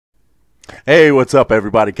Hey, what's up,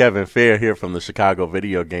 everybody? Kevin Fair here from the Chicago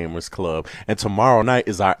Video Gamers Club. And tomorrow night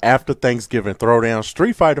is our after Thanksgiving Throwdown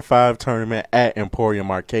Street Fighter V tournament at Emporium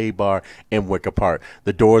Arcade Bar in Wicker Park.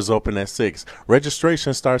 The doors open at 6.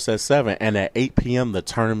 Registration starts at 7, and at 8 p.m. the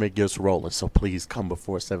tournament gets rolling. So please come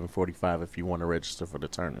before 7:45 if you want to register for the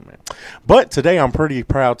tournament. But today I'm pretty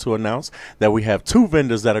proud to announce that we have two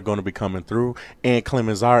vendors that are going to be coming through, and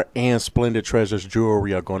Clems Art and Splendid Treasures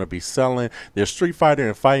Jewelry are going to be selling their Street Fighter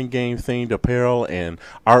and fighting game themed apparel and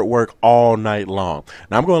artwork all night long.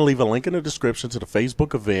 Now I'm going to leave a link in the description to the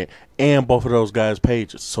Facebook event and both of those guys'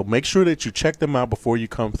 pages. So make sure that you check them out before you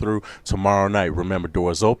come through tomorrow night. Remember,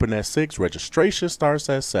 doors open at 6, registration starts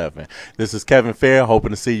at 7. This is Kevin Fair,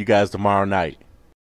 hoping to see you guys tomorrow night.